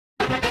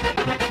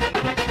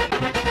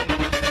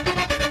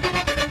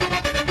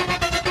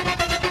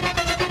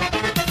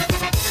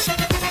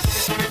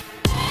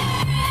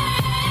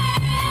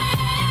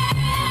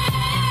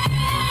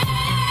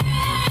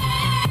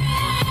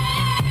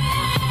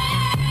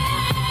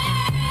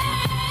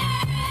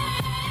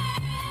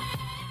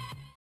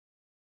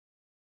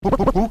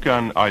Who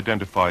can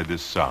identify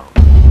this sound?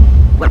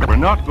 We're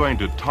not going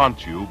to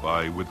taunt you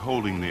by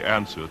withholding the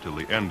answer till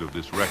the end of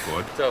this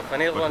record, but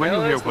when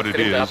you hear what it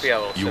is,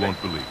 you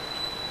won't believe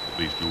it. At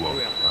least you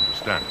won't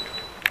understand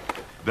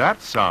it.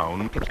 That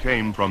sound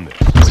came from this.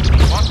 I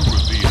want to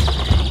reveal to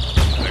you,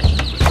 next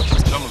to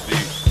this, some of the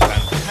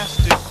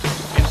fantastic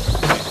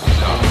intricacies of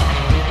sound.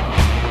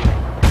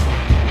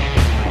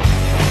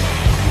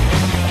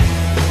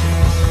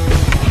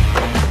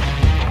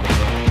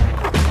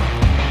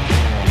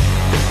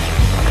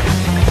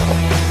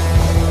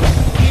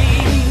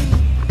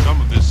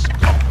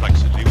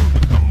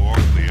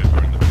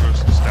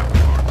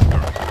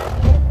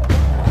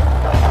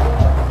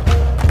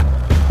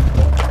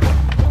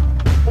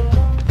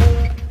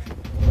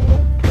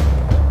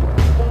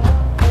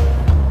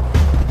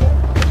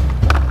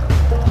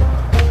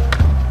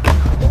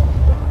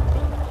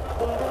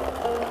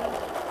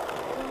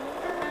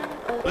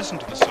 Listen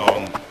to the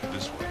song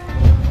this way.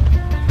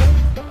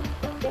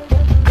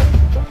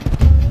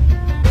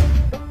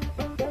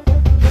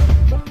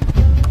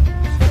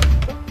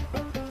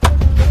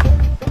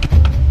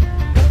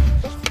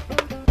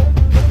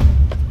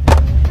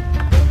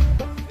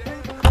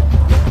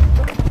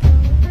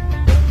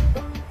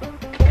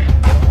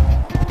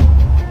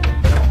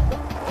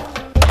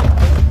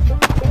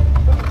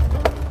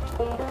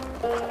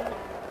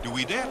 Do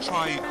we dare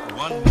try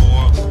one more?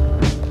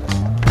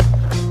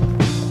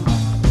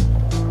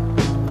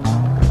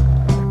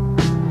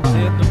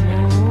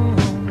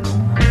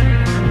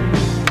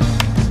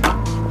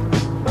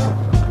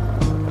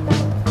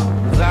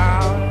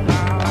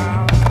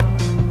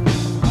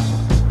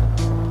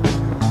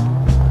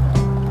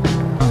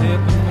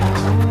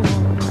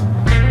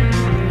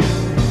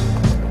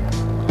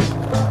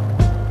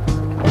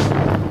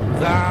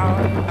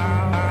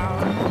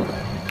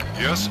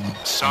 Yes,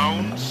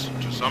 sounds,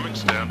 to some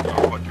extent,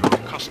 are what you're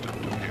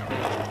accustomed to hearing.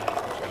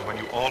 And when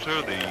you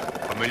alter the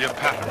familiar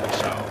pattern of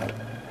sound,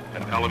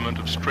 an element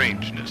of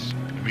strangeness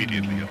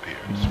immediately appears.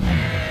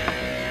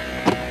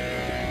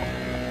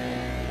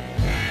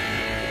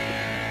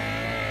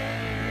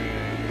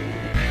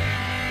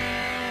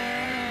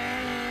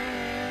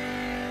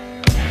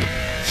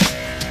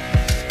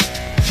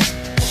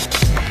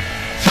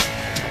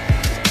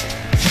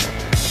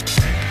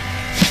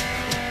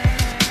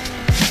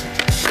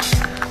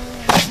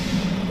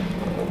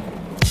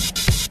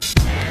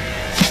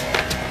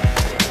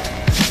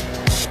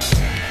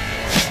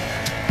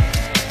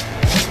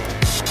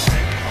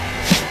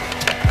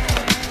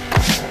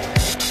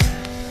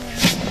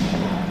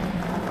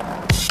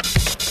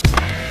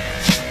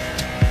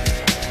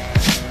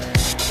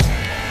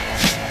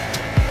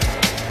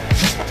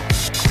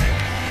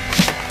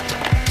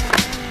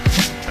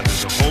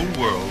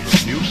 World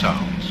of new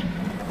sounds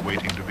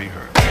waiting to be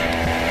heard.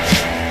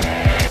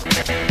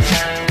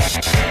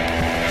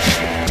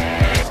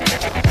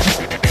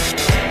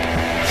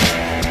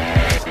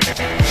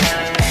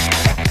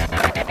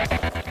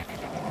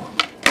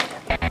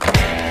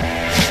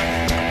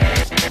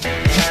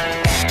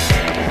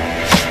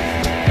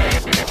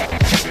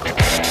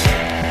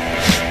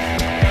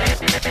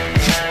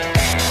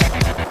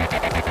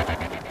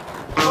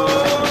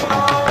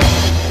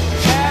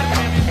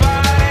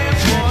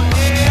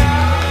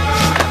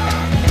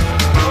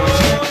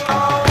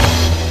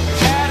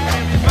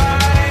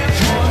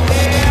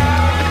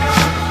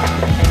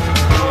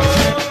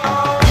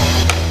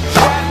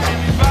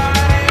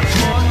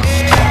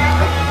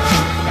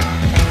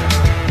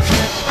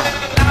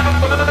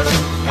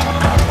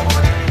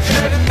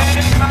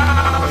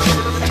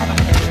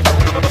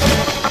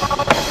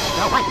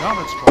 Now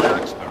let's try an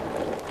experiment.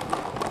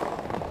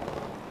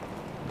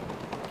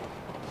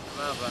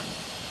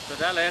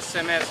 תודה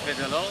ל-SMS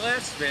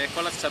בדולורס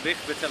וכל הצביח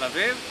בתל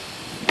אביב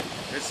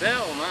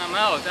וזהו,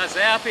 מה עוד? זה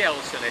היה הפי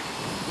הרוס שלי.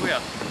 בויה.